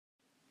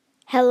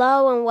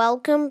Hello and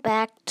welcome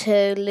back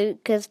to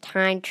Lucas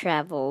Time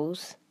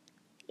Travels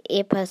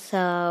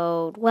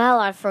episode. Well,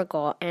 I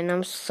forgot and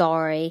I'm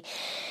sorry.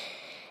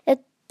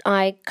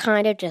 I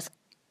kind of just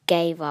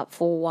gave up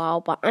for a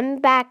while, but I'm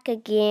back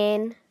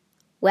again.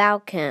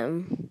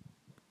 Welcome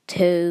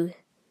to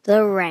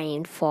the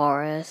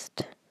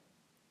rainforest.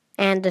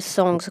 And the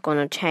song's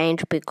gonna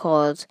change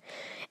because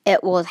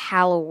it was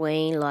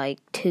Halloween like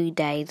 2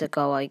 days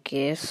ago, I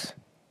guess.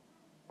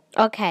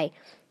 Okay.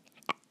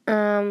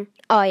 And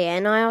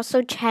I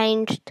also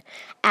changed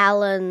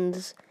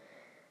Alan's,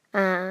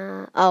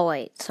 I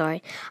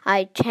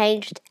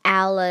changed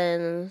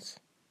Alan's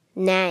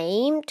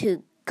name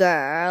to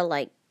Girl,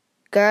 like,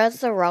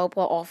 Girl's the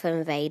robot off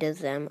Invader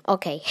Zim.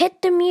 Okay,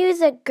 hit the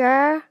music,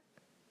 girl.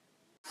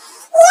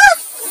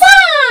 Yes, sir!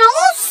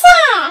 Yes,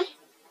 sir!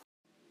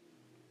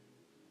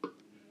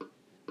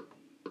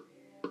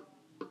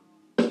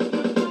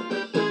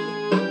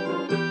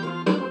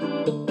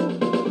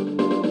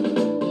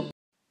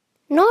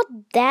 Not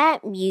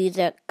that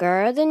music,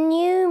 girl, the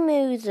new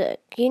music.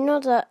 You know,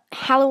 the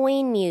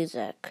Halloween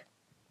music.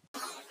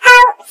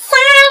 Oh,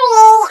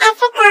 sorry, I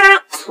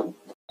forgot.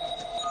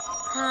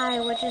 Hi,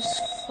 we're just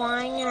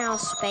flying in our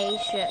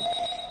spaceship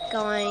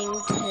going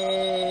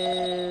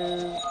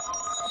to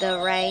the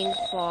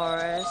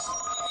rainforest.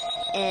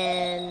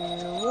 And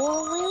where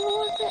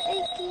was it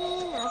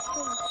again? I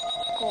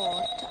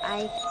forgot.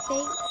 I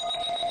think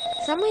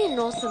somewhere in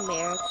North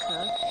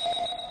America.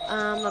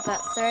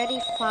 About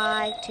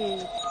 35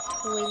 to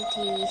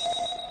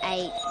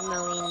 28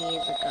 million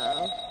years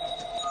ago.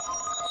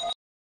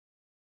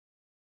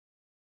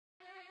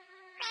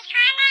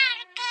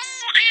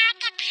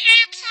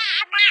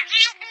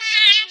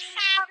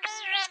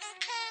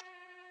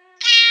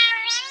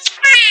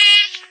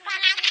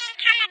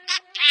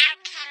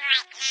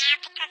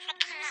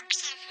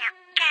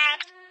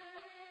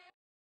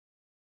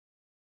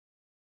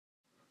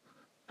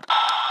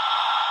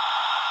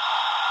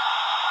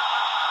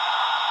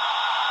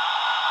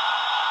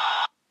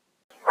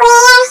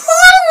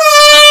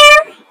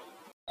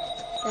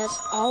 There's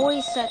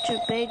always such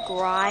a big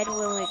ride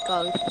when we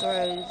go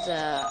through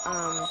the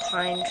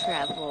time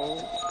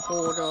travel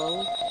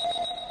portal.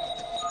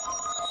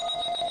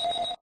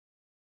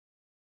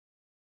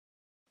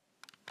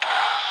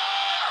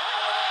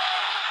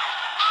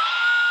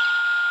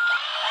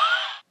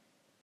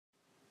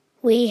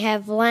 We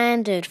have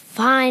landed,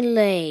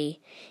 finally!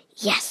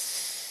 Yes!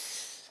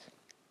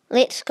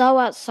 Let's go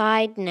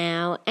outside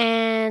now.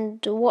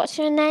 And what's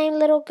your name,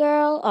 little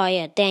girl? Oh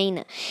yeah,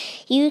 Dana.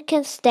 You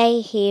can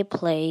stay here,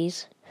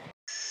 please.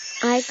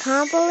 I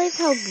can't believe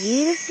how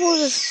beautiful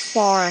this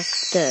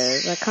forest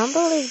is. I can't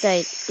believe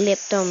that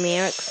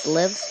Leptomeryx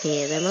lives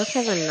here. They must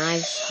have a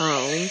nice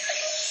home.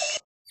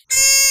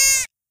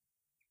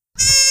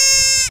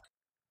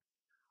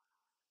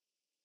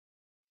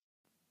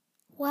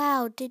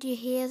 Wow, did you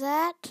hear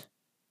that?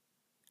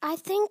 I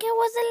think it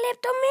was a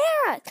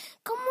Leptomeryx.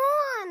 Come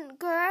on,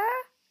 girl.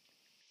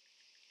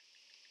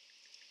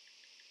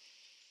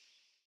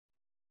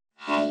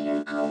 Hey,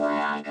 you know what?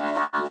 I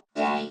got an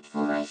update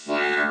for my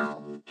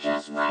sound.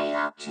 Just wait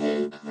up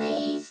too,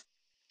 please.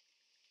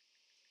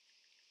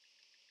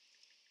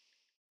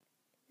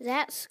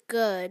 That's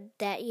good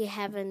that you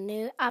have a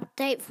new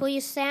update for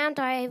your sound.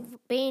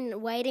 I've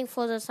been waiting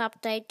for this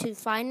update to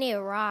finally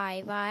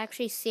arrive. I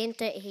actually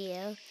sent it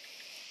here.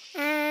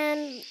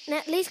 And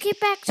now let's get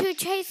back to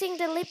chasing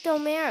the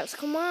Leptomeryx.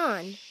 Come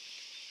on.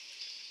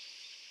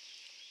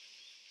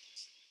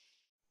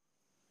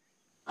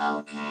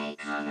 Okay,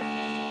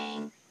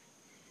 coming.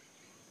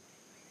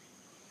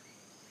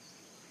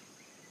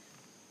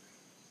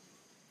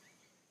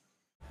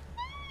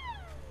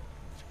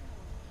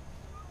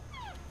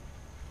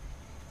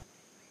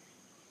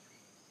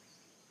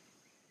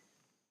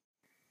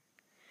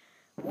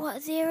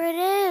 What? There it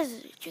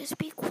is. Just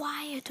be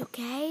quiet,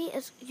 okay?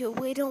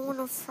 We don't want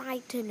to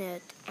frighten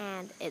it.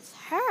 And it's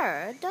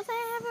her. Does it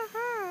have a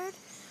herd?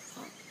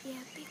 Oh,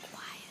 yeah, be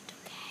quiet,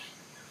 okay?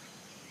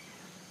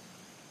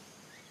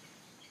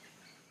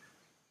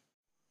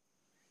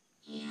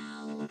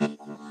 Yeah, we'll be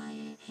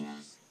quiet.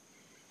 Just,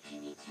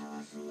 can you tell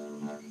us a little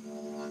bit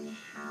more on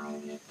how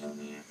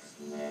Leptomeryx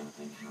lived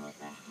and how it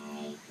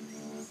behaved and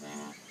all of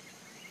that?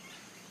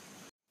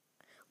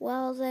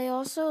 Well, they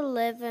also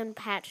live in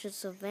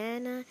patches of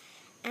savanna,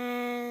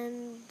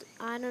 and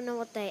I don't know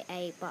what they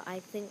ate, but I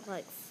think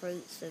like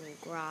fruits and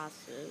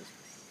grasses.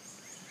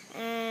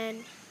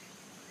 And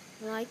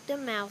like the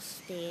mouse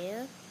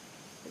there,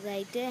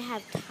 they did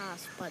have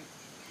tusks, but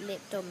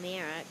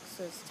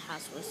Leptomeryx's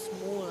tusks were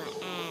smaller,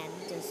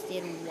 and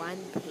instead of one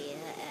pair,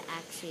 it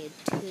actually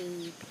had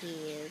 2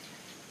 pairs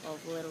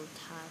of little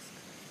tusks.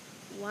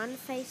 One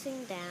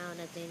facing down,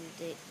 and then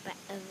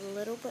a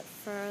little bit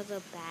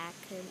further back,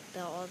 and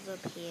the other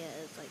pair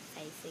is like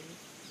facing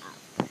up.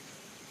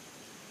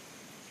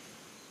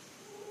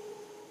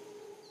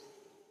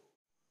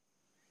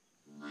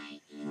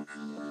 Wait,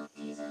 look,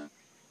 there's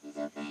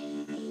a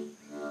baby.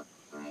 Look,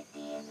 right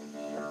there in the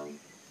middle.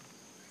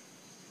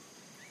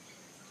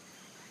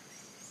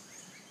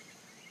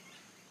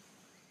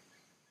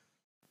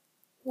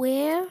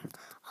 Where?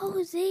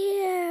 Oh,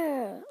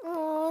 there.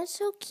 Oh, it's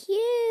so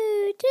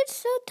cute. It's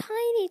so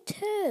tiny,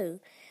 too.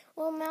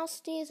 Well, mouse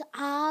deers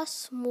are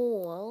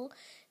small,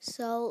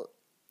 so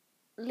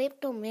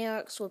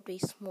leptomeryx would be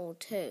small,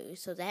 too.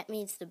 So that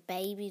means the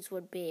babies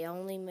would be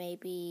only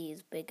maybe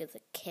as big as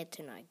a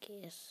kitten, I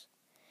guess.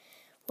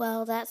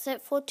 Well, that's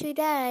it for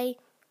today.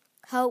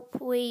 Hope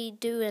we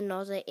do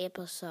another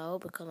episode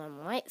because I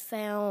might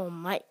fail or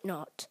might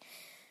not.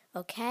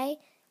 Okay?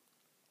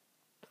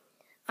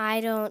 I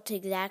don't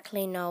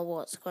exactly know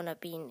what's going to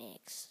be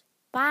next.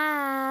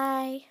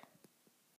 Bye!